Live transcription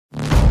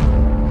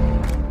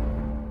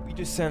We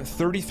just sent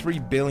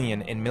 $33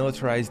 billion in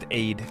militarized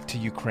aid to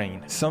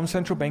Ukraine. Some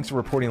central banks are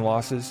reporting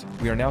losses.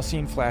 We are now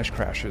seeing flash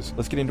crashes.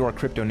 Let's get into our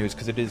crypto news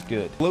because it is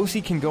good.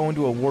 Pelosi can go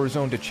into a war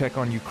zone to check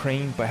on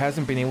Ukraine, but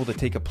hasn't been able to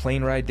take a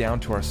plane ride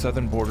down to our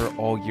southern border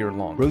all year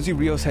long. Rosie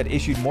Rios had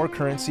issued more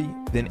currency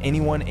than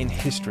anyone in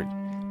history.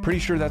 Pretty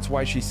sure that's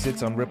why she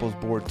sits on Ripple's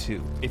board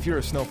too. If you're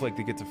a snowflake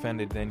that gets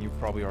offended, then you've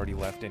probably already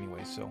left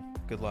anyway, so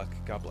good luck.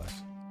 God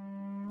bless.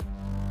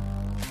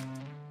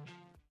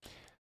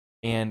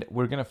 And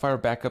we're going to fire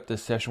back up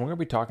this session. We're going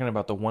to be talking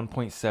about the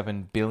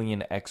 1.7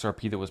 billion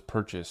XRP that was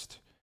purchased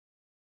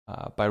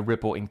by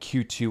Ripple in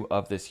Q2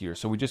 of this year.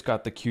 So we just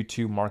got the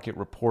Q2 market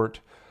report.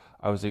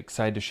 I was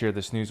excited to share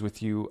this news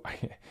with you,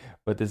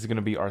 but this is going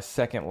to be our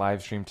second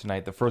live stream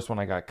tonight. The first one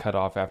I got cut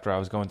off after I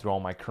was going through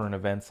all my current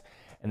events.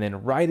 And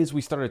then right as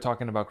we started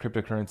talking about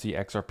cryptocurrency,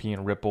 XRP,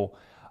 and Ripple,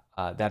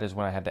 that is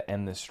when I had to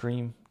end this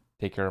stream,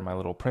 take care of my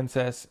little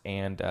princess,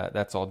 and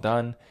that's all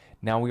done.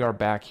 Now we are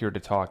back here to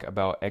talk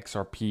about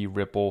XRP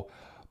Ripple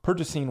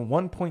purchasing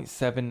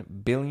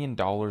 $1.7 billion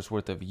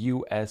worth of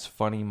US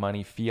funny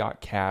money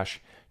fiat cash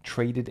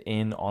traded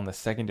in on the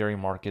secondary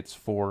markets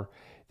for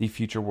the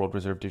future world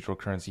reserve digital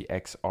currency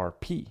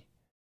XRP.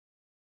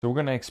 So we're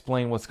going to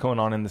explain what's going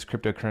on in this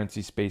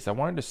cryptocurrency space. I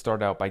wanted to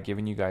start out by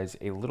giving you guys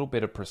a little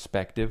bit of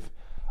perspective,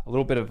 a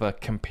little bit of a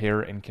compare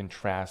and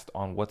contrast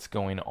on what's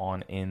going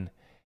on in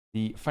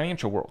the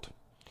financial world.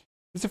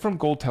 This is from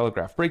Gold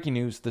Telegraph. Breaking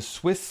news, the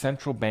Swiss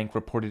Central Bank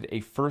reported a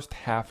first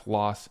half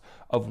loss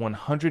of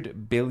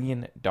 $100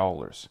 billion,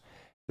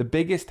 the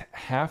biggest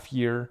half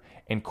year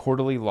and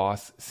quarterly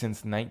loss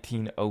since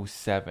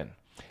 1907.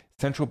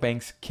 Central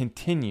banks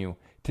continue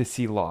to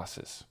see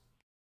losses.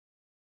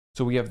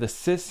 So we have the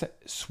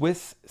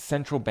Swiss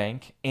Central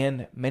Bank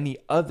and many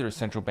other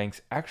central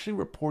banks actually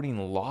reporting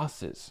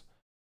losses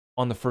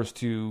on the first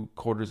two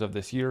quarters of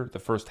this year, the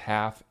first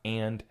half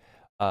and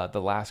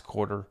the last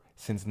quarter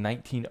since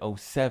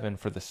 1907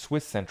 for the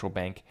Swiss Central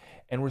Bank,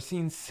 and we're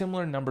seeing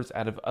similar numbers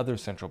out of other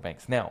central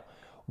banks. Now,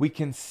 we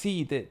can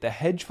see that the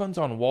hedge funds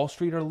on Wall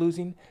Street are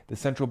losing, the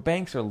central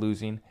banks are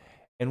losing,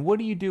 and what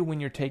do you do when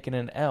you're taking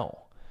an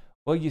L?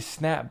 Well, you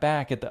snap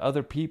back at the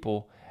other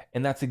people,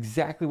 and that's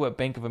exactly what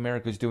Bank of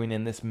America is doing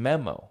in this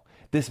memo.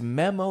 This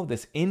memo,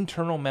 this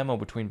internal memo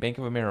between Bank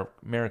of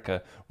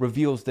America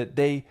reveals that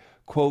they,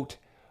 quote,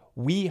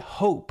 "We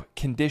hope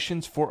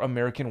conditions for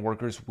American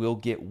workers will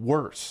get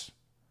worse."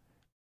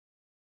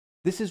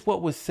 This is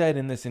what was said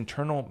in this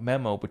internal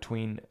memo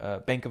between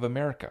Bank of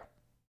America.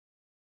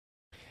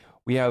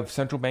 We have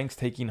central banks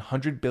taking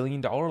 $100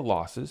 billion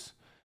losses.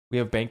 We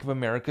have Bank of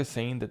America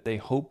saying that they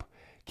hope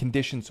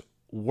conditions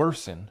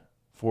worsen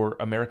for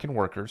American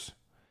workers.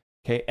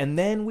 Okay, and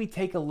then we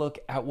take a look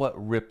at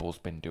what Ripple's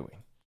been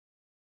doing.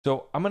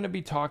 So I'm going to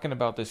be talking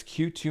about this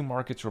Q2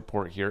 markets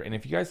report here, and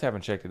if you guys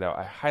haven't checked it out,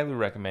 I highly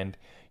recommend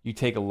you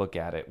take a look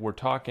at it. We're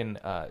talking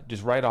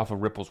just right off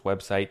of Ripple's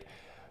website.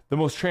 The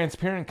most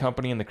transparent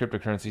company in the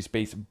cryptocurrency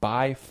space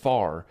by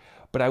far,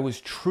 but I was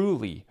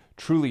truly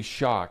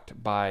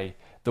shocked by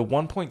the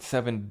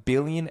 1.7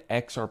 billion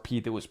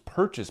XRP that was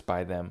purchased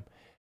by them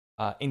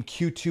in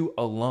Q2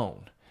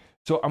 alone.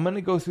 So I'm going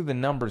to go through the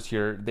numbers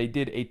here. They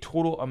did a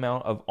total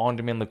amount of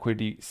on-demand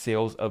liquidity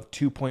sales of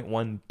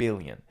 2.1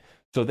 billion.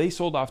 So they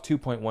sold off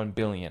 2.1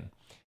 billion.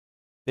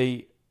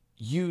 They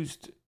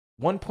used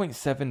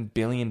 $1.7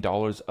 billion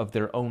of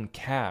their own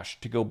cash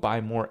to go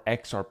buy more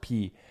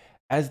XRP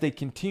as they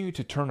continue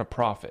to turn a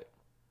profit.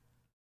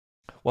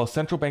 While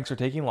central banks are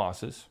taking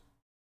losses,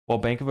 while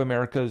Bank of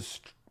America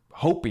is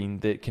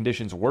hoping that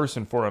conditions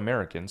worsen for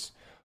Americans,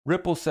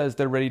 Ripple says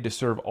they're ready to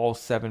serve all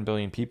 7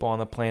 billion people on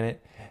the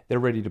planet. They're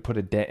ready to put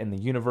a dent in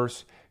the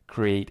universe,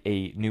 create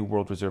a new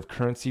world reserve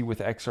currency with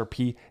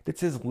XRP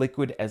that's as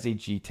liquid as a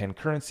G10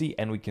 currency.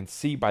 And we can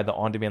see by the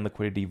on-demand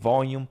liquidity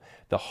volume,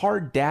 the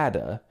hard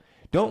data.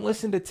 Don't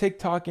listen to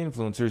TikTok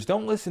influencers.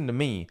 Don't listen to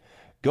me.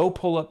 Go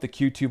pull up the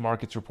Q2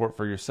 markets report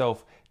for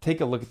yourself.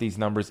 Take a look at these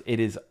numbers. It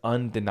is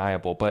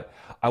undeniable. But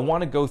I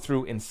want to go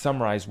through and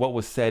summarize what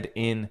was said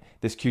in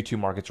this Q2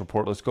 markets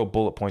report. Let's go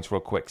bullet points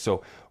real quick.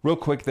 So real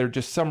quick, they're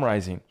just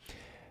summarizing.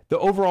 The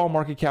overall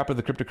market cap of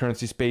the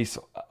cryptocurrency space,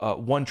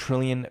 1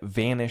 trillion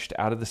vanished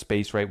out of the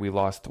space, right? We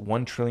lost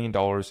 $1 trillion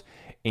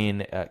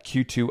in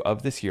Q2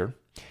 of this year.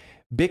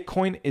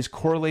 Bitcoin is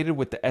correlated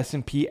with the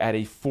S&P at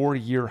a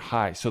 4-year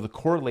high. So the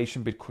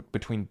correlation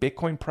between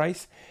Bitcoin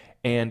price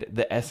and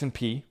the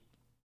S&P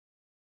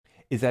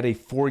is at a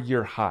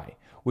 4-year high,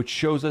 which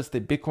shows us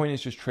that Bitcoin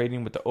is just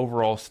trading with the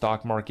overall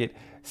stock market,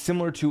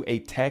 similar to a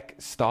tech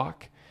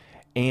stock.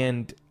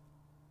 And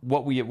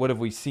what have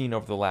we seen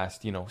over the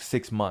last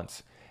 6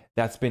 months?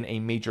 That's been a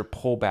major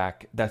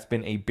pullback. That's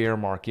been a bear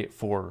market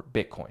for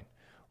Bitcoin.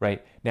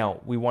 Right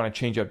now, we want to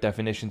change up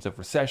definitions of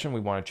recession.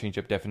 We want to change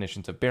up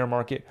definitions of bear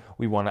market.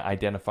 We want to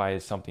identify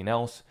as something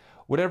else.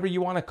 Whatever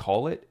you want to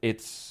call it,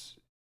 it's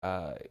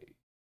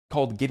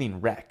called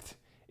getting wrecked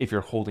if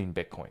you're holding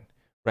Bitcoin,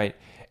 right?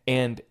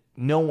 And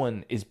no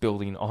one is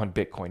building on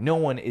Bitcoin. No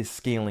one is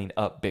scaling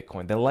up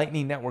Bitcoin. The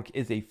Lightning Network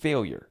is a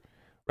failure,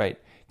 right?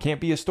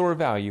 Can't be a store of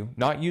value,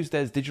 not used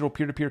as digital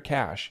peer-to-peer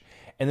cash.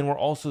 And then we're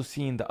also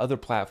seeing the other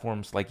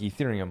platforms like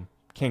Ethereum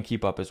can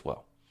keep up as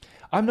well.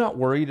 I'm not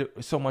worried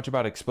so much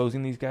about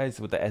exposing these guys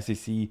with the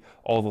SEC,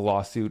 all the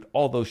lawsuit,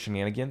 all those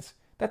shenanigans.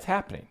 That's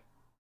happening.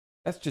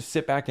 Let's just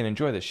sit back and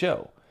enjoy the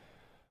show.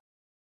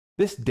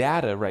 This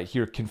data right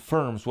here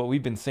confirms what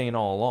we've been saying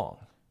all along.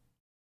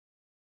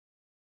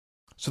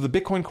 So the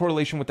Bitcoin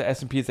correlation with the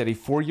S&P is at a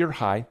 4-year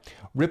high.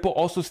 Ripple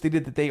also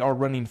stated that they are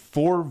running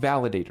 4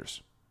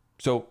 validators.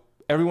 So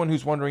everyone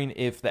who's wondering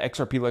if the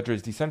XRP ledger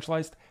is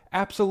decentralized,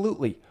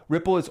 absolutely.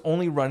 Ripple is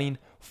only running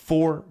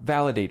 4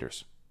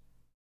 validators.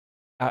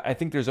 I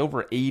think there's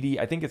over 80,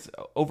 I think it's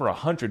over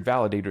 100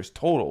 validators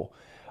total.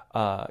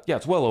 Yeah,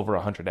 it's well over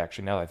 100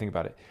 actually, now that I think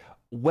about it.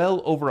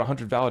 Well over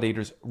 100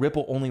 validators,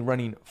 Ripple only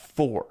running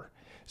 4.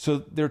 So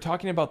they're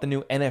talking about the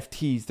new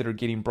NFTs that are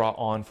getting brought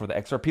on for the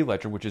XRP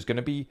ledger, which is going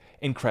to be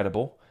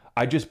incredible.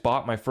 I just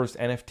bought my first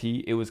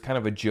NFT. It was kind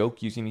of a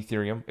joke using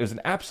Ethereum. It was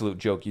an absolute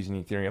joke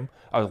using Ethereum.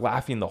 I was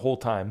laughing the whole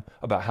time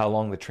about how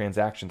long the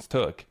transactions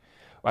took.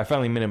 I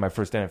finally minted my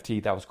first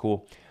NFT. That was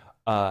cool.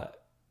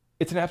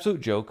 It's an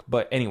absolute joke.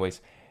 But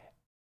anyways,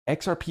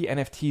 XRP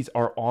NFTs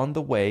are on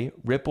the way.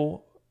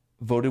 Ripple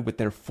voted with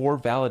their 4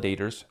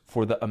 validators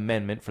for the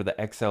amendment for the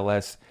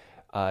XLS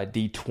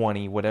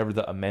D20, whatever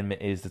the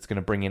amendment is that's going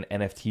to bring in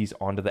NFTs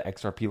onto the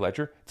XRP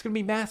ledger. It's going to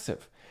be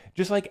massive.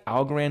 Just like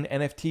Algorand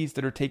NFTs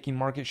that are taking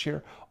market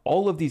share,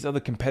 all of these other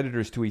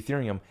competitors to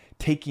Ethereum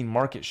taking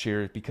market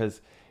share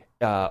because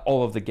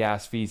all of the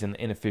gas fees and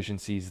the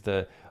inefficiencies,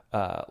 the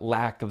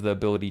lack of the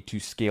ability to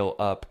scale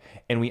up.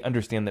 And we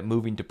understand that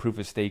moving to proof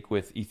of stake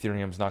with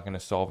Ethereum is not going to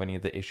solve any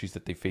of the issues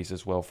that they face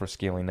as well for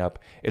scaling up.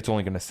 It's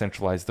only going to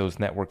centralize those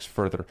networks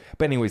further.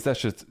 But anyways,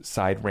 that's just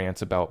side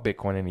rants about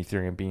Bitcoin and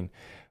Ethereum being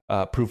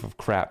proof of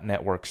crap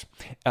networks.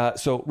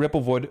 So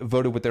Ripple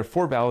voted with their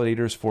 4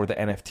 validators for the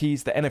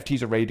NFTs. The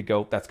NFTs are ready to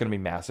go. That's going to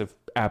be massive,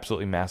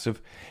 absolutely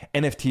massive.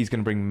 NFT is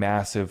going to bring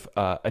massive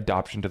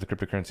adoption to the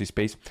cryptocurrency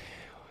space.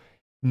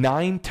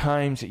 9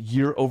 times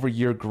year over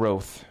year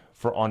growth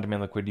for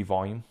on-demand liquidity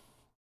volume.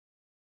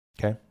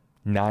 Okay,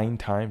 9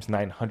 times,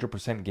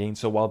 900% gain.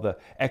 So while the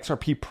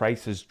XRP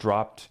price has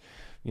dropped,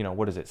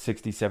 what is it,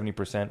 60,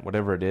 70%,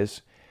 whatever it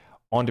is,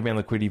 on-demand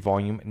liquidity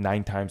volume,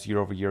 9 times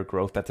year-over-year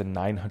growth. That's a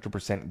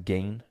 900%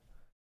 gain.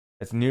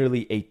 That's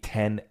nearly a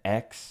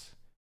 10x.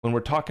 When we're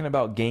talking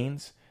about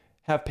gains,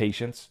 have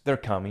patience. They're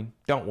coming.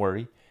 Don't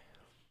worry.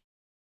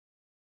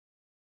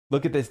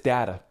 Look at this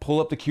data. Pull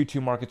up the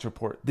Q2 markets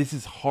report. This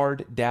is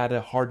hard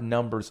data, hard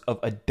numbers of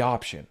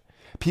adoption.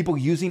 People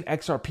using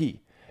XRP,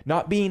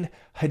 not being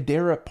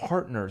Hedera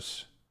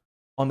partners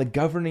on the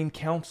governing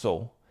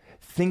council,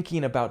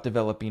 thinking about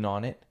developing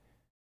on it,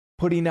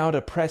 putting out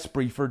a press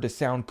briefer to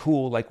sound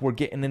cool like we're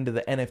getting into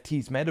the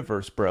NFTs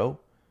metaverse, bro.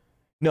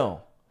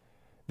 No,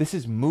 this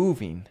is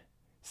moving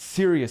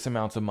serious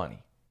amounts of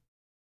money.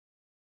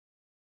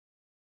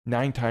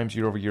 9 times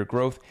year over year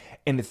growth.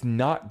 And it's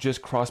not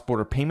just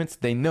cross-border payments.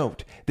 They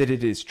note that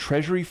it is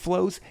treasury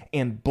flows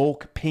and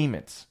bulk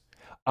payments,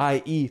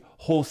 i.e.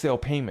 wholesale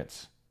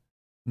payments,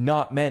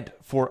 not meant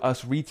for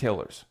us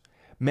retailers,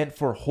 meant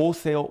for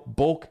wholesale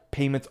bulk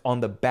payments on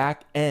the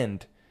back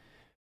end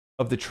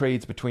of the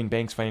trades between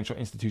banks, financial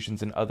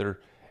institutions, and other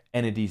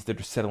entities that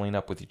are settling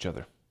up with each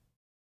other.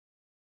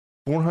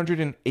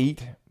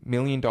 $408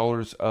 million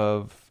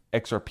of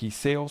XRP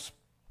sales.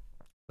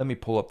 Let me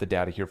pull up the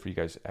data here for you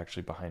guys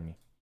actually behind me.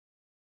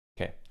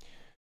 Okay.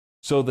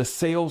 So the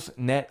sales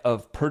net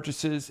of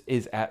purchases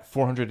is at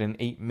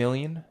 408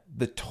 million.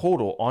 The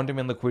total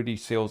on-demand liquidity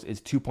sales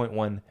is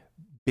 $2.1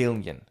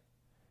 billion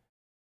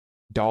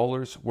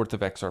worth of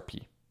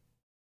XRP.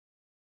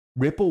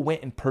 Ripple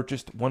went and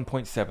purchased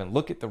 1.7.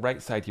 Look at the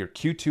right side here,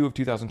 Q2 of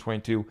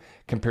 2022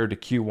 compared to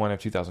Q1 of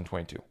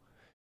 2022.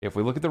 If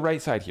we look at the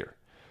right side here,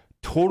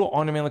 total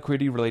on-demand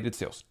liquidity related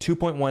sales,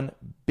 2.1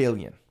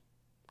 billion.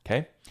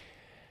 Okay.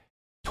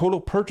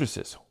 Total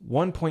purchases,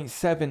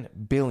 1.7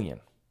 billion.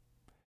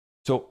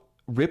 So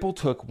Ripple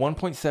took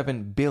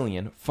 1.7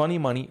 billion, funny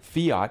money,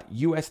 fiat,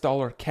 US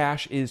dollar,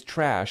 cash is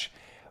trash,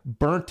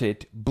 burnt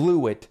it,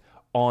 blew it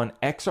on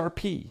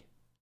XRP.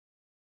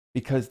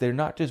 Because they're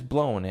not just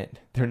blowing it,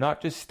 they're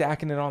not just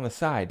stacking it on the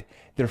side,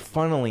 they're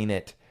funneling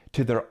it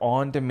to their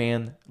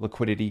on-demand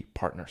liquidity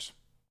partners.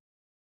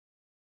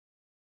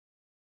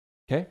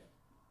 Okay?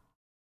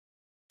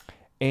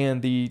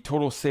 And the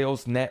total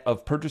sales net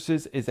of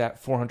purchases is at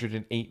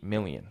 408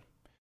 million.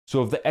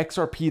 So of the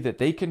XRP that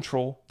they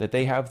control, that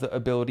they have the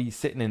ability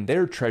sitting in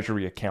their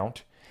treasury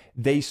account,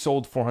 they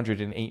sold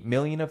 408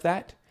 million of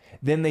that.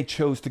 Then they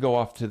chose to go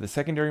off to the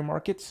secondary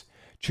markets,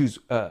 purchase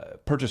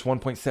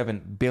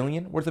 1.7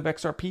 billion worth of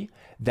XRP.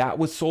 That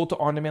was sold to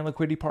on-demand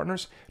liquidity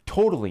partners,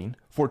 totaling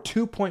for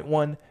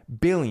 $2.1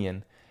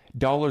 billion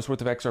worth of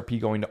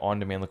XRP going to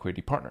on-demand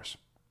liquidity partners.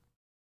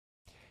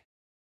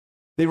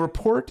 They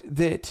report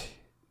that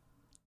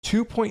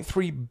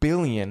 2.3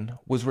 billion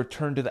was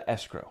returned to the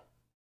escrow.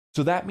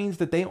 So that means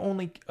that they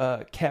only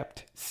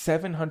kept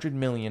 700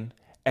 million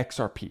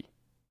XRP,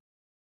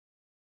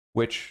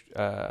 which,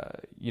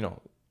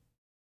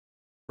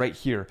 right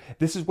here,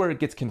 this is where it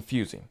gets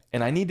confusing.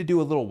 And I need to do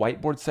a little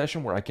whiteboard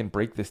session where I can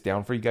break this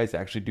down for you guys to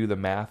actually do the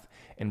math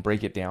and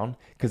break it down,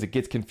 because it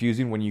gets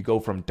confusing when you go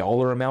from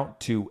dollar amount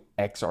to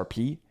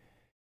XRP,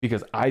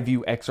 because I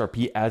view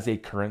XRP as a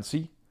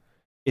currency.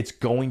 It's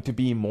going to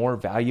be more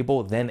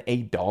valuable than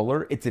a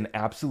dollar. It's an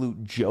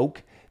absolute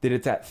joke that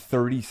it's at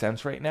 30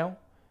 cents right now.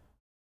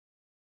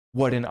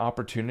 What an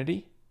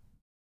opportunity.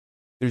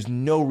 There's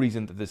no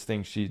reason that this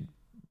thing should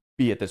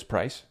be at this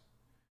price.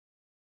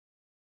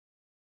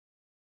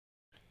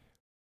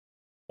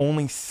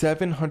 Only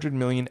 700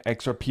 million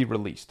XRP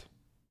released.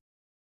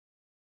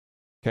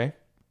 Okay.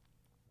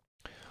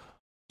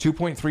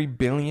 2.3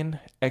 billion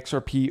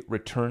XRP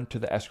returned to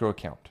the escrow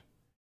account.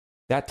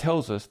 That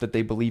tells us that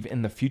they believe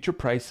in the future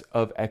price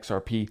of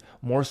XRP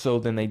more so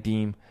than they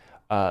deem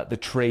the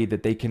trade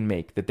that they can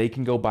make, that they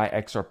can go buy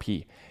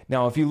XRP.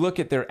 Now, if you look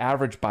at their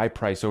average buy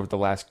price over the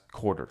last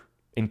quarter,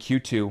 in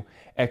Q2,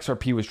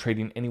 XRP was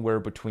trading anywhere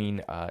between,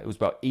 it was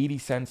about 80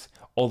 cents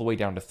all the way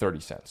down to 30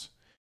 cents.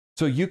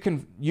 So you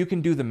can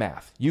do the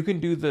math. You can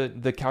do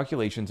the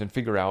calculations and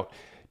figure out,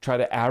 try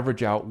to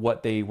average out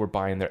what they were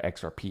buying their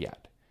XRP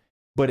at.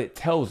 But it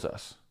tells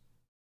us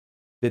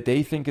that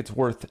they think it's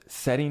worth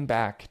setting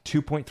back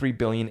 2.3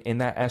 billion in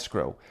that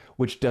escrow,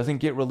 which doesn't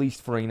get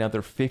released for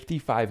another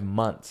 55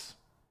 months.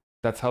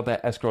 That's how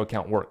that escrow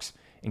account works,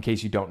 in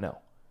case you don't know.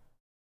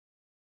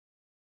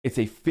 It's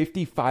a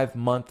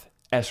 55-month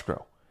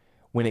escrow.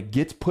 When it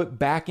gets put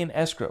back in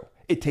escrow,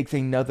 it takes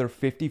another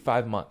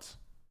 55 months.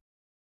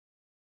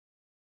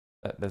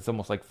 That's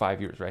almost like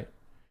 5 years, right?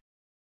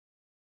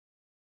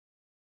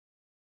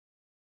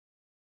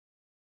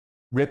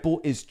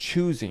 Ripple is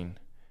choosing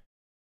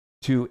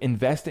to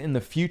invest in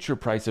the future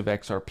price of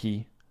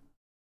XRP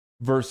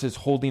versus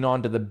holding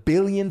on to the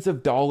billions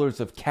of dollars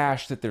of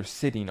cash that they're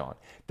sitting on.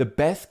 The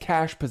best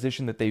cash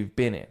position that they've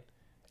been in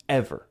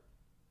ever.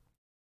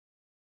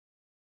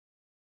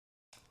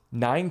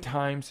 9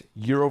 times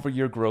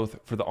year-over-year growth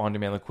for the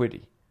on-demand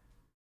liquidity.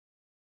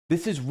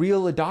 This is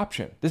real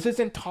adoption. This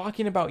isn't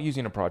talking about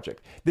using a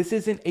project. This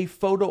isn't a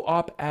photo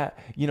op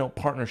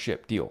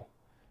partnership deal.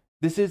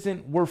 This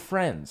isn't we're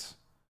friends.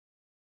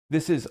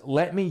 This is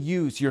let me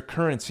use your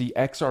currency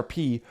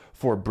XRP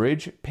for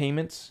bridge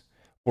payments,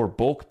 for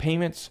bulk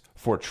payments,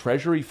 for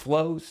treasury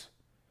flows.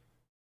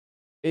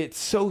 It's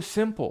so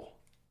simple.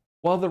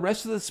 While the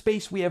rest of the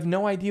space, we have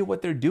no idea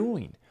what they're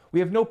doing. We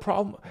have no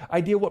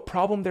idea what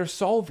problem they're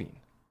solving.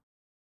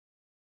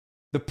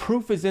 The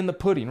proof is in the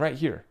pudding right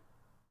here.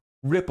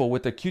 Ripple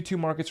with the Q2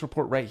 markets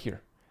report right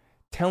here,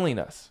 telling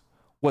us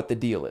what the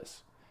deal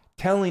is,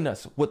 telling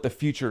us what the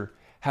future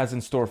has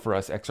in store for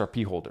us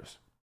XRP holders.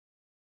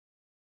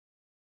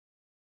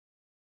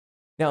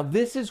 Now,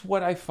 this is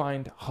what I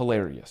find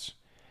hilarious.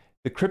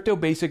 The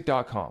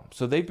cryptobasic.com.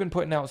 So they've been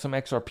putting out some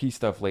XRP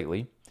stuff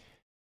lately.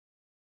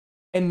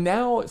 And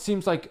now it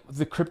seems like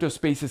the crypto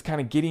space is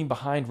kind of getting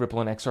behind Ripple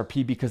and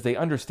XRP because they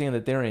understand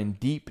that they're in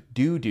deep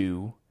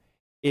doo-doo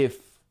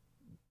if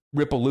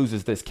Ripple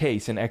loses this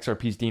case and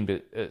XRP is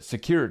deemed a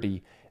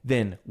security,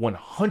 then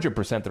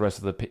 100% the rest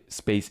of the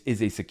space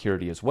is a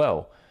security as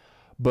well.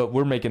 But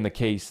we're making the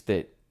case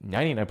that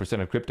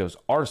 99% of cryptos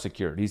are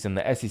securities, and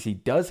the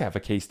SEC does have a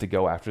case to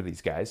go after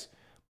these guys.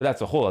 But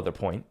that's a whole other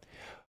point.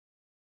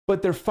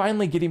 But they're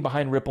finally getting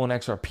behind Ripple and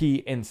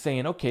XRP and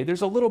saying, okay,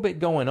 there's a little bit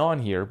going on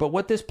here. But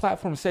what this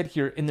platform said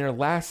here in their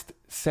last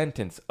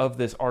sentence of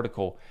this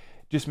article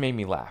just made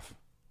me laugh.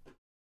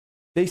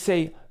 They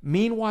say,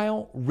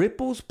 meanwhile,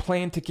 Ripple's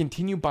plan to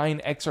continue buying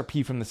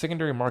XRP from the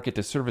secondary market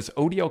to service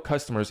ODL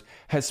customers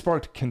has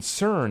sparked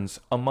concerns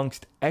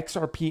amongst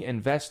XRP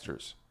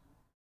investors.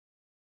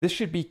 This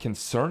should be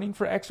concerning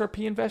for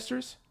XRP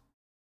investors?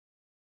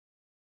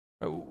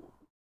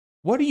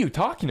 What are you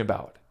talking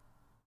about?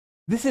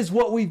 This is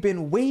what we've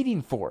been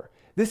waiting for.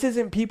 This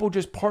isn't people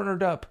just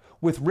partnered up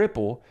with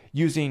Ripple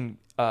using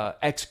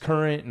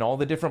Xcurrent and all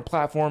the different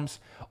platforms,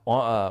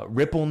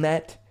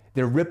 RippleNet.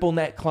 They're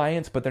RippleNet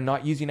clients, but they're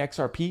not using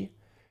XRP.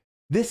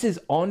 This is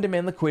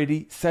on-demand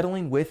liquidity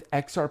settling with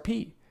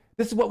XRP.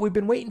 This is what we've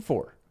been waiting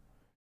for.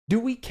 Do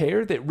we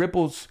care that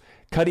Ripple's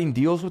cutting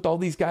deals with all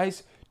these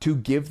guys to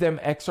give them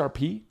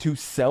XRP, to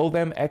sell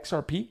them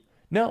XRP?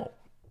 No.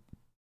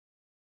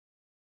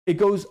 It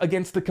goes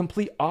against the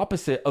complete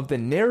opposite of the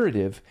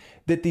narrative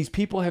that these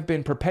people have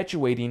been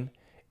perpetuating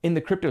in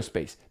the crypto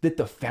space, that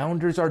the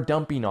founders are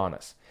dumping on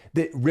us,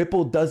 that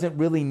Ripple doesn't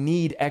really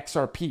need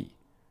XRP.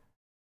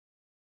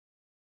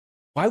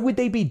 Why would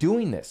they be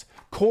doing this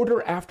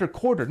quarter after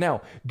quarter?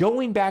 Now,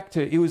 going back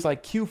to, it was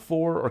like Q4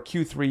 or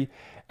Q3,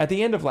 at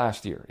the end of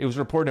last year, it was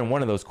reported in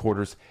one of those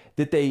quarters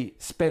that they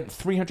spent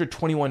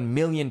 $321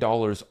 million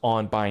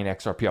on buying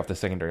XRP off the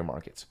secondary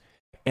markets.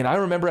 And I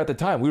remember at the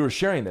time, we were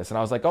sharing this, and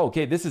I was like, oh,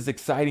 okay, this is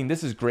exciting.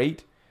 This is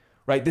great,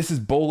 right? This is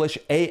bullish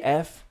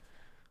AF.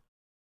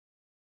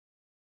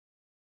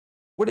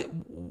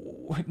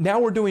 Now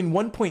we're doing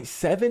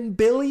 1.7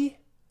 billion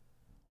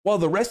while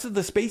the rest of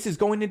the space is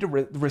going into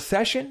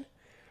recession.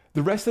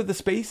 The rest of the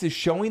space is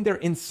showing they're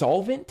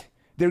insolvent.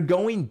 They're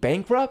going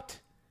bankrupt.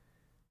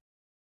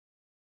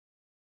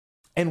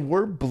 and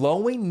we're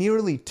blowing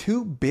nearly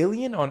 $2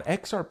 billion on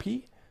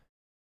XRP.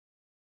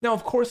 Now,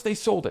 of course, they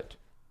sold it.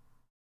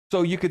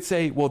 So you could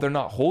say, well, they're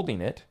not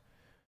holding it.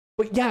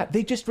 But yeah,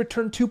 they just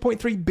returned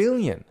 $2.3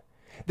 billion.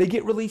 They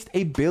get released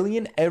 $1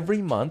 billion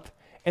every month.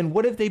 And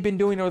what have they been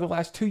doing over the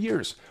last 2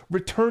 years?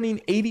 Returning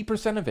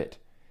 80% of it.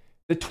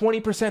 The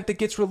 20% that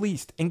gets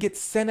released and gets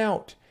sent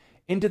out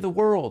into the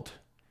world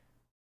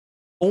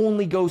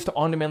only goes to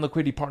on-demand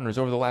liquidity partners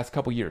over the last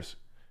couple years.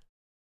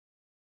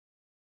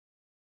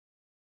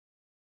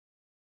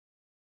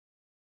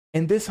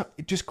 And this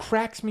just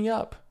cracks me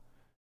up.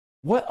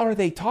 What are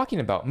they talking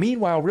about?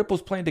 Meanwhile,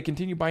 Ripple's plan to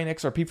continue buying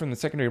XRP from the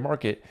secondary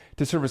market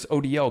to service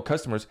ODL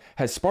customers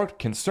has sparked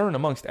concern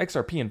amongst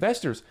XRP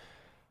investors.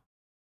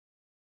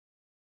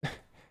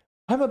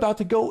 I'm about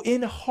to go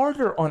in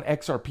harder on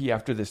XRP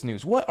after this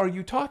news. What are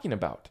you talking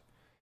about?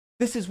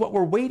 This is what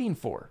we're waiting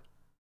for.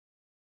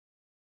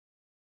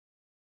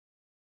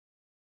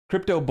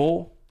 Crypto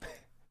Bull.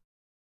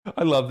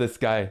 I love this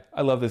guy.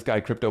 I love this guy,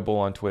 Crypto Bull,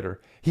 on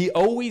Twitter. He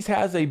always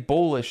has a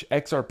bullish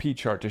XRP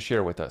chart to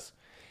share with us.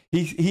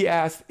 He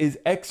asked, is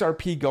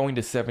XRP going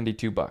to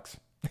 $72?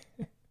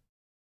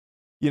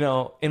 You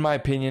know, in my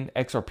opinion,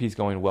 XRP is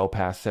going well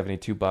past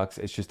 $72.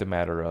 It's just a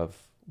matter of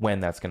when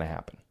that's going to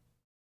happen.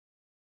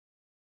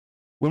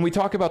 When we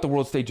talk about the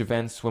world stage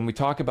events, when we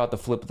talk about the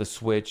flip of the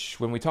switch,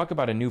 when we talk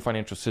about a new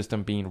financial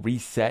system being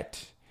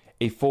reset,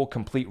 a full,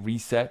 complete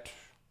reset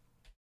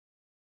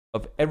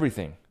of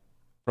everything,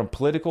 from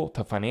political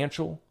to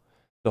financial,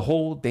 the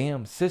whole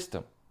damn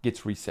system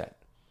gets reset.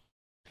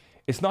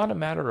 It's not a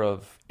matter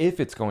of if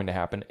it's going to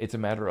happen, it's a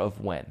matter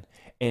of when.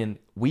 And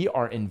we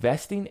are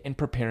investing and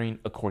preparing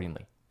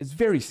accordingly. It's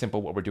very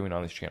simple what we're doing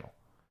on this channel.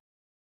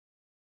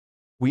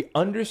 We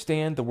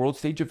understand the world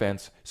stage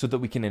events so that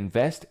we can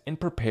invest and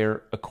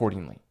prepare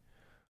accordingly.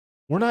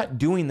 We're not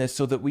doing this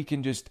so that we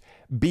can just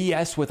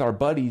BS with our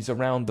buddies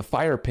around the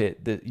fire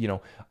pit that, you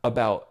know,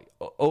 about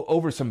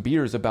over some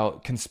beers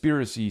about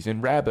conspiracies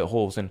and rabbit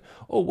holes and,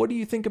 oh, what do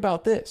you think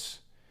about this?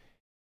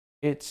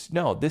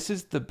 No, this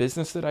is the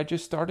business that I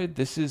just started.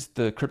 This is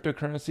the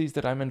cryptocurrencies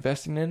that I'm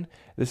investing in.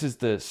 This is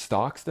the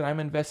stocks that I'm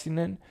investing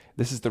in.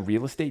 This is the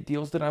real estate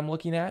deals that I'm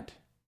looking at.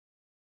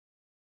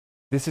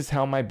 This is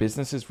how my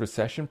business is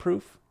recession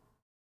proof.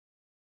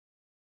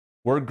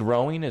 We're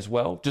growing as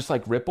well, just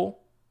like Ripple.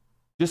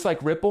 Just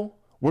like Ripple,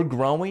 we're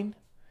growing.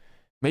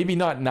 Maybe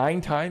not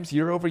 9 times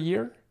year over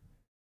year,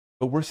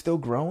 but we're still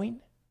growing.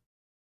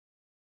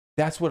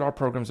 That's what our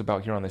program's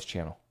about here on this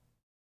channel.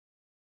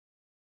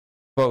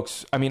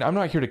 Folks, I mean, I'm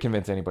not here to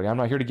convince anybody. I'm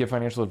not here to give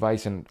financial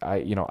advice, and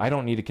I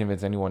don't need to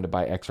convince anyone to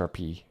buy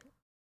XRP.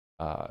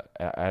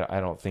 I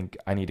don't think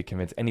I need to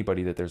convince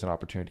anybody that there's an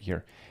opportunity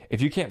here.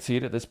 If you can't see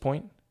it at this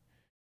point,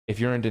 if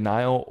you're in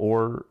denial,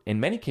 or in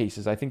many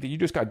cases, I think that you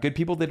just got good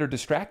people that are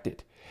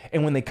distracted.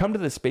 And when they come to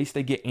the space,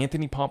 they get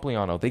Anthony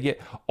Pompliano. They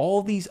get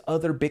all these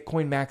other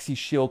Bitcoin maxi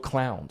shill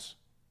clowns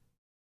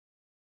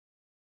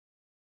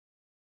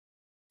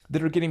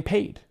that are getting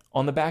paid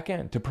on the back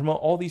end to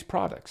promote all these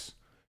products,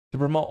 to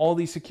promote all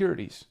these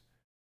securities.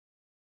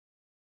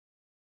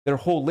 Their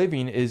whole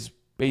living is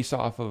based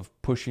off of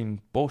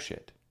pushing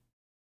bullshit.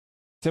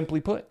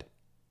 Simply put,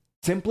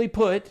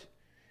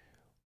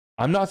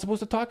 I'm not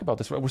supposed to talk about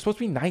this. We're supposed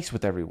to be nice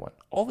with everyone.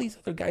 All these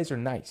other guys are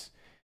nice.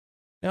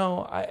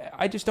 No,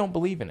 I just don't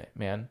believe in it,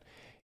 man.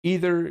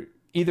 Either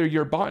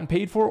you're bought and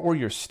paid for, or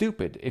you're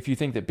stupid if you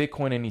think that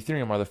Bitcoin and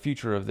Ethereum are the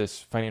future of this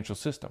financial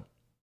system.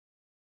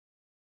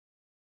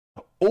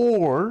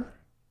 Or,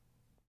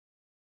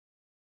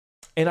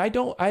 and I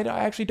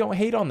actually don't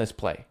hate on this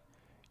play.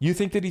 You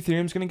think that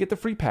Ethereum's going to get the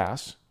free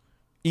pass,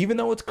 even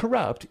though it's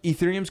corrupt.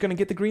 Ethereum's going to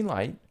get the green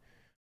light.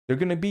 They're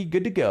going to be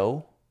good to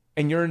go.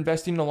 And you're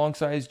investing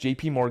alongside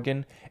JP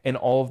Morgan and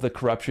all of the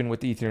corruption with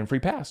the Ethereum free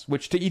pass,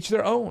 which to each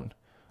their own.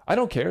 I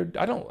don't care.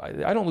 I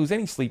don't lose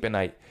any sleep at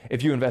night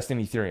if you invest in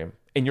Ethereum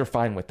and you're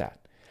fine with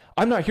that.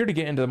 I'm not here to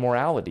get into the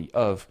morality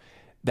of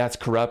that's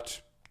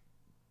corrupt,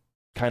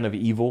 kind of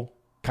evil,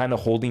 kind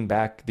of holding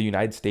back the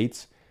United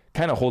States,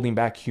 kind of holding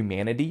back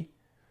humanity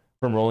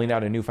from rolling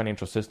out a new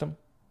financial system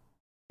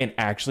and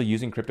actually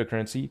using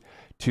cryptocurrency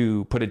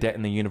to put a debt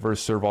in the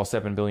universe, serve all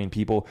 7 billion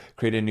people,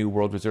 create a new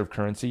world reserve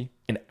currency,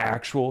 an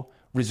actual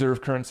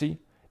reserve currency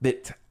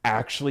that's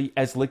actually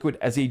as liquid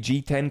as a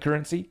G10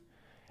 currency,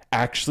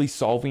 actually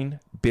solving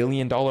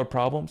billion-dollar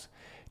problems,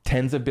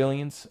 tens of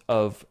billions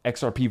of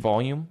XRP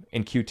volume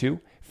in Q2,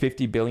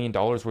 $50 billion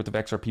worth of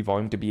XRP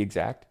volume to be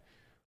exact.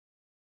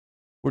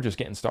 We're just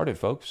getting started,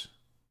 folks.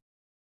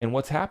 And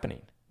what's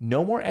happening?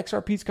 No more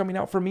XRPs coming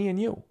out for me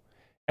and you.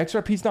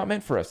 XRP's not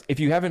meant for us, if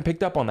you haven't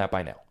picked up on that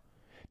by now.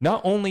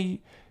 Not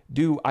only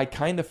do I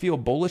kind of feel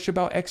bullish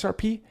about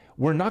XRP,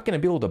 we're not going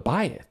to be able to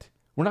buy it.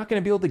 We're not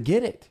going to be able to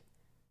get it.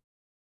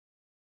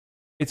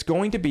 It's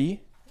going to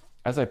be,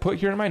 as I put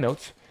here in my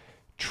notes,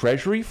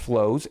 treasury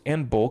flows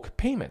and bulk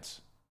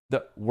payments.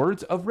 The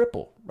words of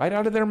Ripple, right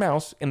out of their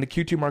mouths in the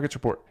Q2 markets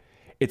report.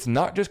 It's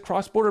not just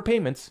cross-border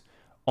payments,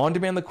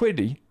 on-demand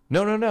liquidity.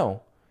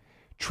 No.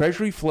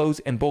 Treasury flows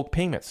and bulk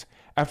payments.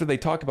 after they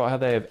talk about how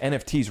they have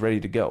NFTs ready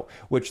to go,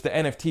 which the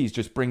NFTs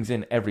just brings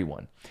in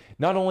everyone.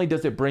 Not only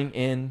does it bring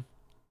in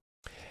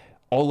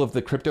all of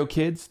the crypto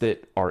kids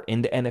that are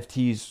into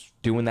NFTs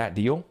doing that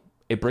deal,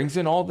 it brings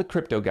in all the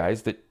crypto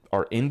guys that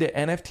are into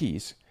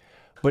NFTs,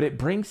 but it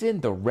brings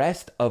in the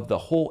rest of the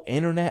whole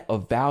internet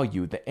of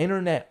value, the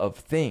internet of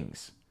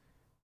things.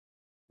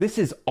 This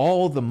is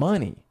all the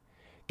money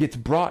gets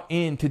brought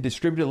into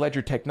distributed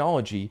ledger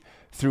technology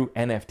through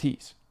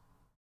NFTs.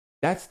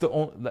 That's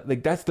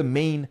the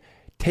main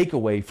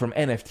takeaway from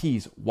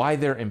NFTs, why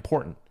they're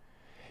important.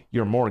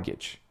 Your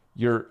mortgage,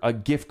 your a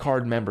gift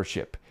card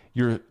membership,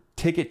 your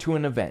ticket to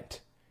an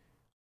event,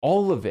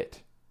 all of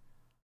it.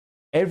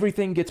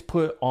 Everything gets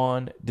put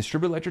on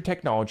distributed ledger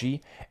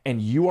technology, and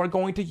you are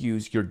going to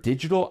use your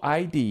digital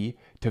ID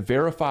to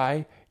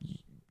verify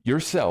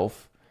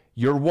yourself,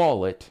 your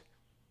wallet,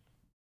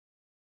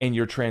 and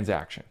your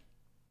transaction.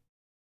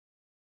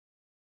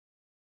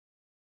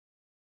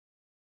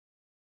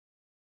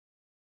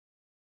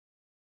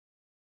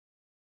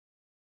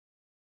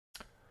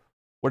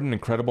 What an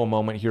incredible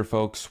moment here,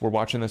 folks. We're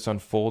watching this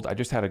unfold. I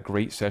just had a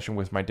great session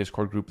with my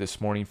Discord group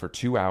this morning for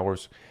 2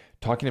 hours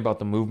talking about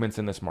the movements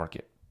in this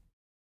market.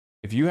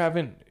 If you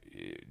haven't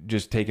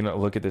just taken a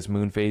look at this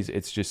moon phase,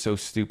 it's just so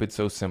stupid,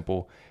 so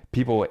simple.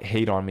 People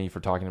hate on me for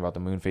talking about the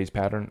moon phase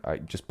pattern.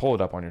 Just pull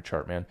it up on your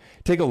chart, man.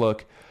 Take a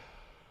look.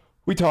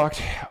 We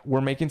talked.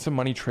 We're making some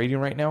money trading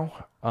right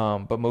now,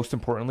 but most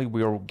importantly,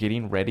 we are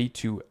getting ready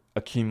to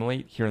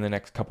accumulate here in the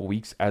next couple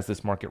weeks as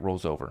this market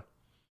rolls over.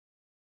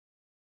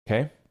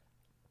 Okay?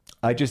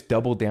 I just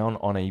doubled down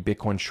on a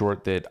Bitcoin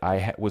short that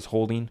I was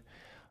holding.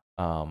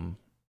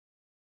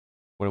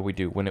 What did we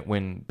do?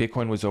 When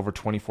Bitcoin was over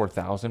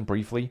 24,000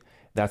 briefly,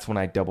 that's when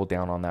I doubled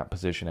down on that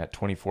position at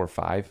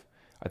 24.5,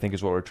 I think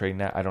is what we're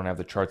trading at. I don't have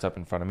the charts up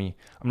in front of me.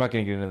 I'm not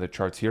going to get into the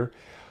charts here.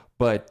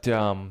 But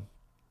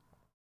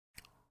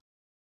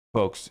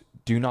folks,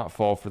 do not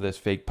fall for this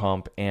fake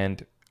pump.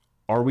 And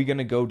are we going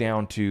to go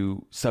down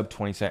to sub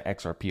 20 cent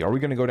XRP? Are we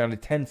going to go down to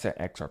 10 cent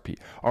XRP?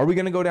 Are we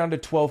going to go down to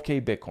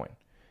 12K Bitcoin?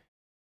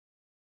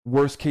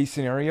 Worst case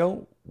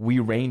scenario, we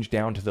range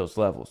down to those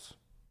levels.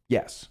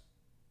 Yes.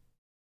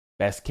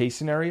 Best case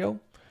scenario,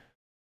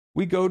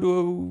 we go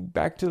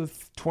back to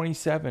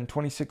 27,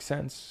 26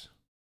 cents.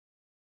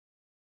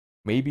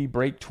 Maybe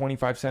break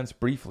 25 cents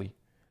briefly.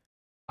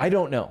 I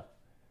don't know.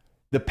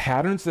 The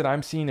patterns that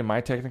I'm seeing in my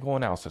technical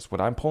analysis,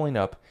 what I'm pulling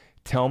up,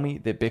 tell me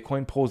that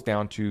Bitcoin pulls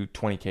down to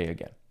 20K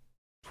again.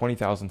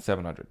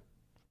 20,700.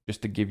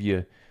 Just to give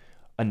you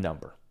a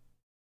number.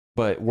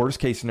 But worst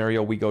case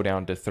scenario, we go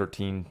down to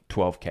 13,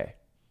 12K.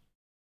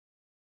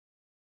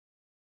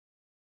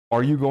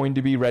 Are you going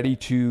to be ready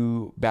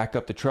to back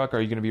up the truck? Are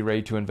you going to be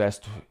ready to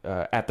invest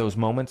at those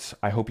moments?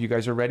 I hope you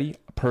guys are ready.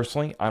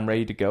 Personally, I'm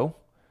ready to go.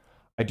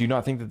 I do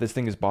not think that this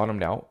thing is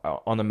bottomed out.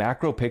 On the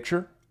macro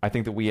picture, I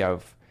think that we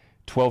have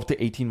 12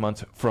 to 18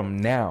 months from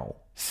now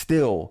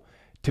still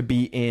to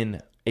be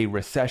in a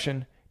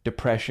recession,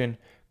 depression.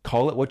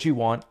 Call it what you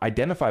want.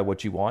 Identify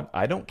what you want.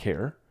 I don't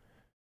care.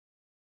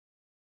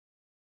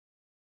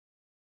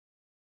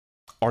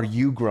 Are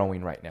you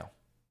growing right now?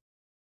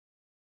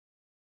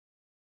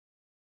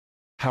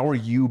 How are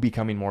you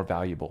becoming more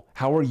valuable?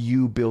 How are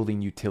you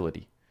building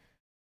utility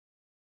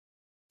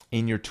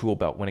in your tool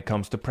belt when it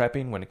comes to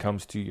prepping, when it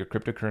comes to your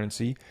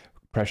cryptocurrency,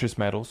 precious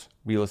metals,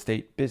 real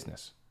estate,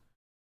 business?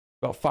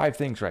 About 5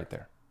 things right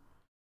there.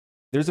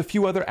 There's a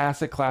few other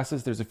asset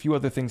classes. There's a few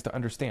other things to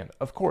understand,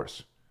 of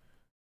course.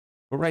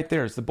 But right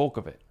there is the bulk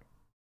of it,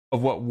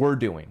 of what we're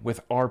doing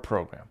with our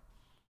program.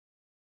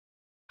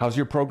 How's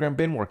your program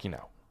been working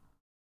out?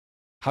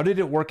 How did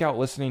it work out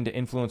listening to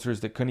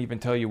influencers that couldn't even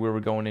tell you we were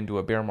going into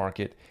a bear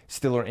market,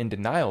 still are in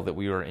denial that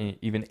we were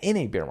even in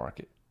a bear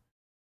market?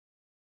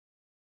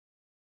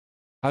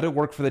 How did it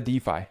work for the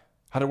DeFi?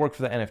 How did it work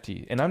for the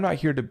NFT? And I'm not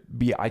here to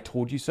be I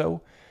told you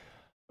so.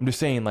 I'm just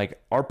saying,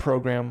 like, our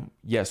program,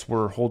 yes,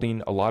 we're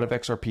holding a lot of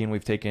XRP and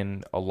we've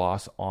taken a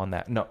loss on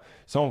that. No,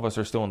 some of us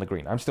are still in the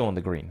green. I'm still in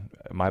the green.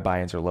 My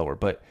buy-ins are lower,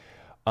 but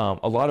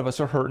a lot of us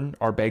are hurting.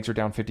 Our bags are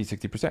down 50,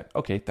 60%.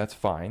 Okay, that's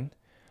fine.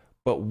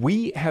 But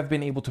we have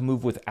been able to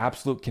move with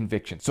absolute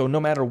conviction. So no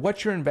matter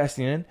what you're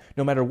investing in,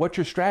 no matter what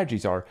your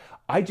strategies are,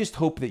 I just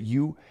hope that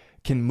you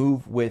can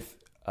move with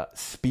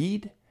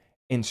speed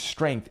and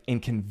strength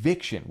and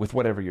conviction with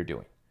whatever you're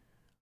doing.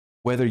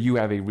 Whether you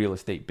have a real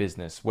estate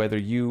business, whether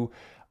you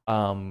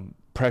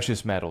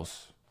precious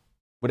metals,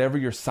 whatever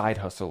your side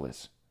hustle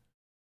is.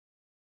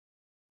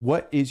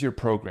 What is your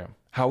program?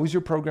 How is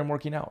your program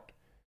working out?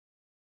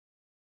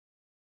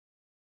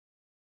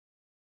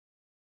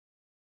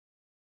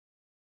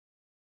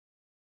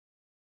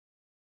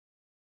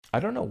 I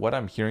don't know what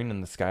I'm hearing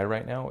in the sky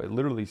right now. It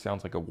literally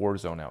sounds like a war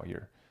zone out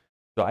here.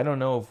 So I don't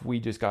know if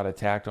we just got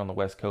attacked on the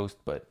West Coast,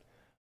 but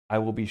I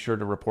will be sure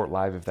to report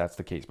live if that's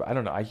the case. But I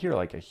don't know. I hear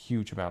like a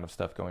huge amount of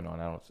stuff going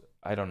on.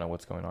 I don't know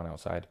what's going on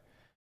outside.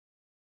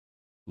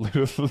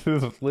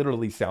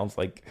 Literally sounds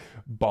like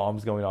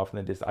bombs going off in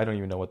the distance. I don't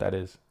even know what that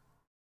is.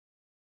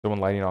 Someone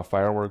lighting off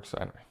fireworks.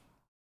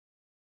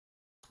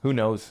 Who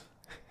knows?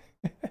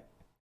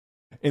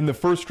 In the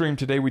first stream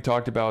today, we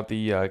talked about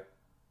the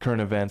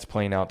current events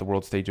playing out, the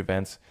world stage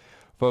events.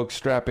 Folks,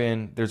 strap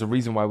in. There's a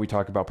reason why we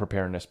talk about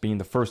preparedness being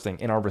the first thing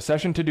in our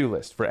recession to-do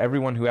list. For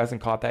everyone who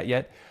hasn't caught that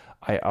yet,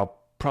 I'll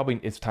probably,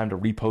 it's time to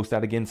repost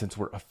that again since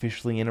we're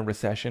officially in a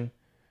recession.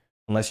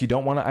 Unless you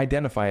don't want to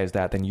identify as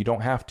that, then you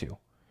don't have to.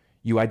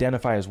 You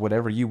identify as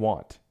whatever you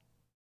want.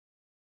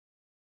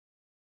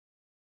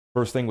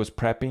 First thing was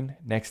prepping.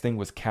 Next thing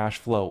was cash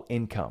flow,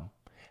 income.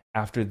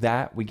 After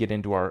that, we get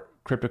into our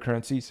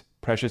cryptocurrencies,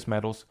 precious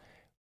metals,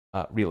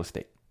 real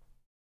estate.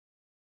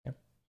 Okay.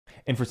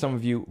 And for some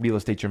of you, real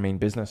estate's your main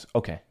business.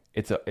 Okay,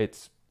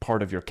 it's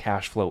part of your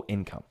cash flow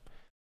income.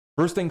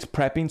 First thing's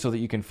prepping so that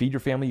you can feed your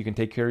family, you can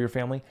take care of your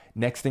family.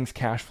 Next thing's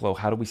cash flow.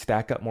 How do we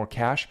stack up more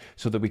cash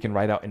so that we can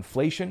ride out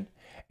inflation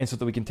and so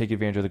that we can take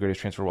advantage of the greatest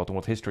transfer of wealth in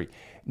world history?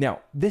 Now,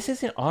 this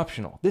isn't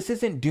optional. This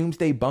isn't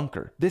doomsday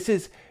bunker. This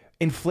is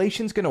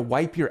inflation's going to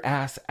wipe your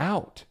ass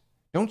out.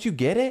 Don't you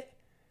get it?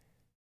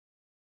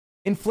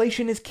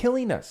 Inflation is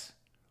killing us.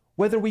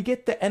 Whether we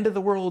get the end of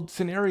the world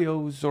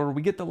scenarios or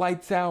we get the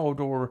lights out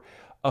or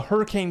a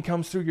hurricane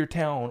comes through your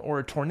town or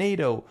a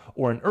tornado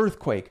or an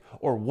earthquake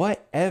or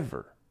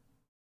whatever,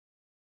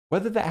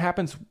 whether that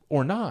happens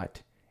or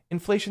not,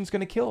 inflation's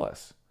going to kill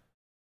us.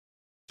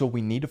 So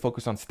we need to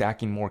focus on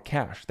stacking more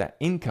cash. That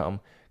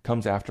income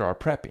comes after our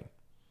prepping.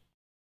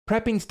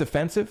 Prepping's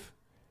defensive.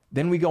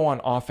 Then we go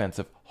on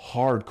offensive,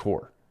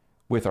 hardcore,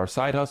 with our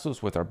side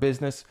hustles, with our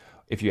business.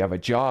 If you have a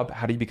job,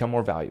 how do you become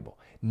more valuable?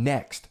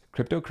 Next,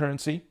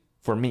 cryptocurrency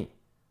for me,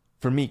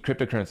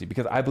 cryptocurrency,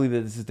 because I believe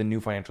that this is the new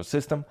financial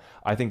system.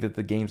 I think that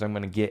the gains I'm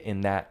going to get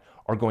in that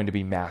are going to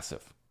be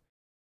massive.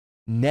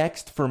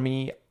 Next, for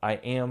me, I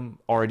am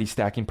already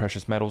stacking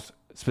precious metals,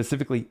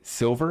 specifically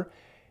silver.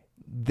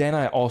 Then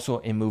I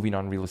also am moving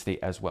on real estate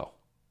as well.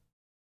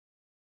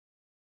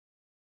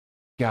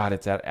 God,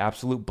 it's an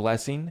absolute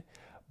blessing.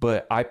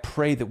 But I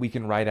pray that we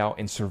can ride out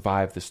and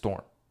survive the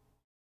storm.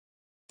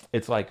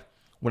 It's like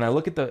when I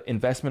look at the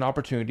investment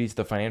opportunities,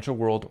 the financial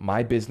world,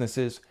 my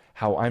businesses,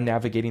 how I'm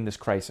navigating this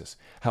crisis,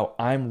 how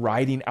I'm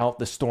riding out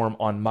the storm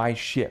on my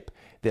ship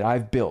that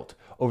I've built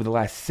over the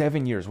last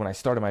 7 years when I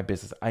started my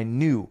business. I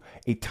knew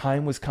a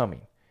time was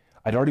coming.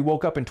 I'd already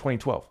woke up in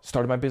 2012,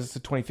 started my business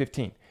in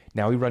 2015.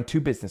 Now we run 2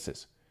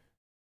 businesses.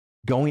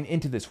 Going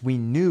into this, we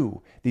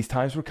knew these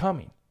times were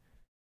coming.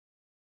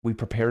 We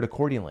prepared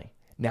accordingly.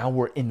 Now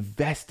we're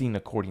investing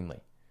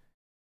accordingly.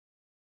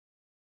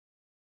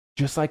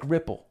 Just like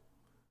Ripple.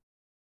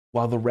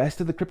 While the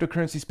rest of the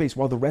cryptocurrency space,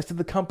 while the rest of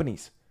the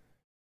companies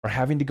are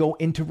having to go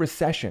into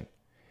recession,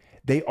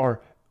 they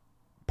are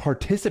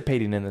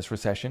participating in this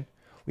recession.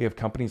 We have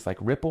companies like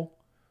Ripple,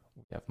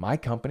 we have my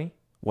company,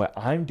 what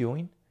I'm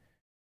doing,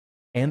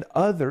 and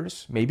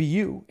others, maybe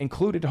you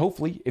included,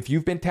 hopefully, if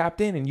you've been tapped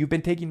in and you've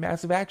been taking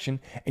massive action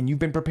and you've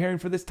been preparing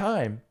for this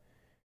time,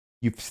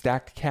 you've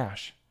stacked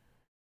cash.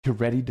 You're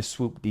ready to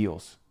swoop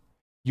deals.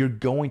 You're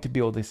going to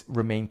be able to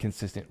remain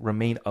consistent,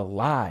 remain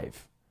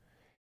alive.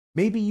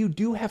 Maybe you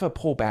do have a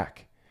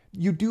pullback.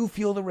 You do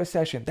feel the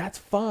recession. That's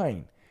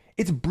fine.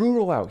 It's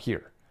brutal out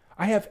here.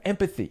 I have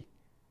empathy.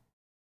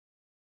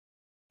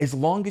 As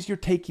long as you're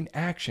taking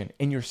action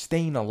and you're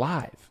staying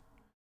alive.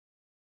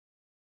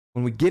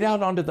 When we get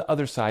out onto the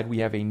other side, we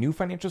have a new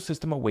financial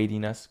system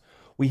awaiting us.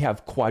 We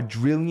have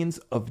quadrillions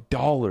of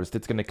dollars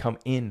that's going to come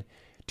in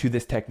to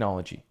this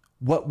technology.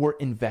 What we're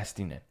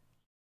investing in.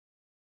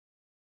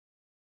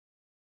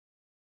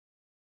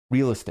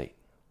 Real estate.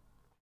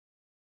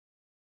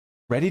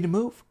 Ready to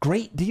move?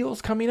 Great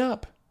deals coming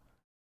up.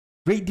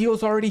 Great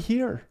deals already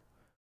here.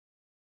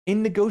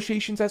 In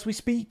negotiations as we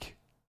speak.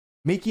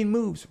 Making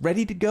moves.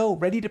 Ready to go.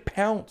 Ready to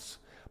pounce.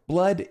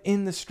 Blood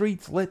in the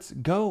streets. Let's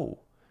go.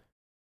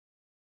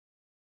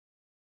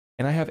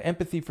 And I have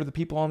empathy for the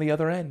people on the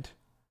other end.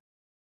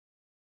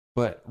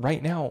 But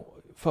right now,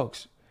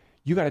 folks,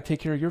 you got to take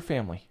care of your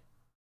family.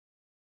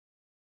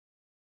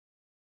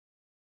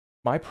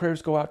 My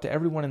prayers go out to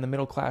everyone in the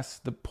middle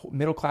class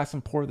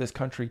and poor of this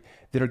country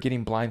that are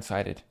getting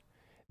blindsided,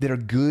 that are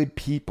good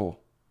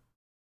people,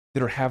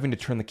 that are having to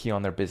turn the key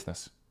on their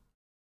business.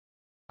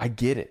 I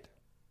get it.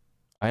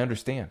 I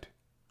understand.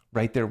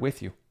 Right there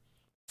with you.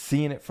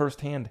 Seeing it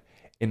firsthand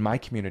in my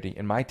community,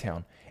 in my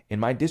town, in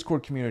my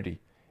Discord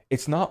community.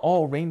 It's not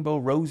all rainbow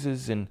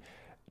roses and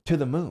to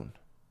the moon.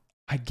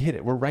 I get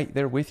it. We're right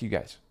there with you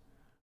guys.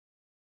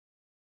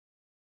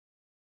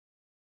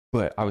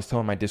 But I was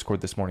telling my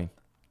Discord this morning,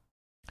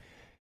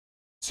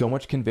 so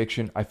much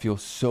conviction. I feel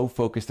so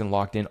focused and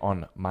locked in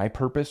on my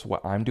purpose,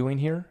 what I'm doing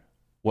here,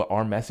 what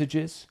our message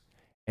is,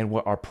 and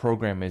what our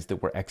program is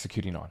that we're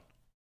executing on.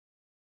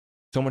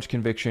 So much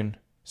conviction,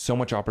 so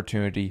much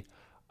opportunity.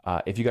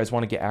 If you guys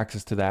want to get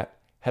access to that,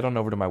 head on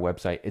over to my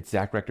website. It's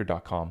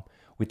zachrector.com.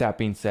 With that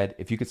being said,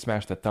 if you could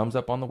smash the thumbs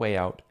up on the way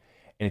out,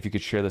 and if you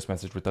could share this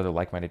message with other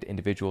like-minded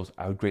individuals,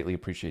 I would greatly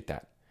appreciate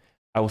that.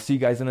 I will see you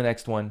guys in the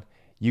next one.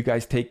 You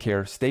guys take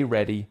care, stay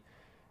ready,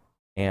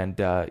 and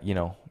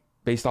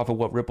based off of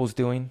what Ripple's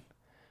doing,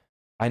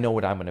 I know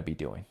what I'm going to be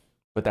doing.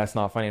 But that's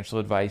not financial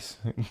advice.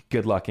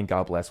 Good luck and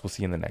God bless. We'll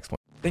see you in the next one.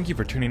 Thank you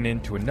for tuning in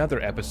to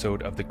another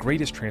episode of The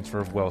Greatest Transfer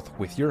of Wealth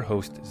with your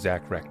host,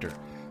 Zach Rector.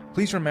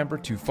 Please remember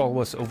to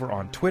follow us over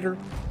on Twitter,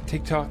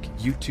 TikTok,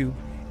 YouTube,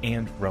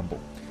 and Rumble.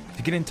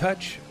 To get in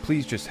touch,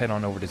 please just head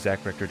on over to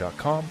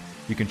zachrector.com.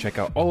 You can check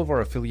out all of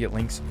our affiliate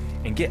links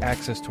and get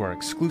access to our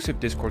exclusive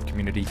Discord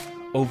community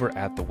over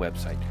at the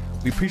website.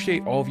 We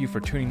appreciate all of you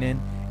for tuning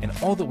in, and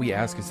all that we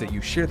ask is that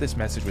you share this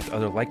message with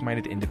other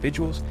like-minded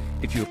individuals.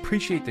 If you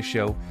appreciate the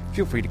show,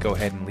 feel free to go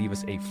ahead and leave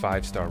us a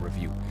 5-star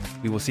review.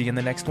 We will see you in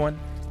the next one.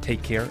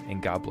 Take care,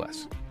 and God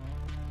bless.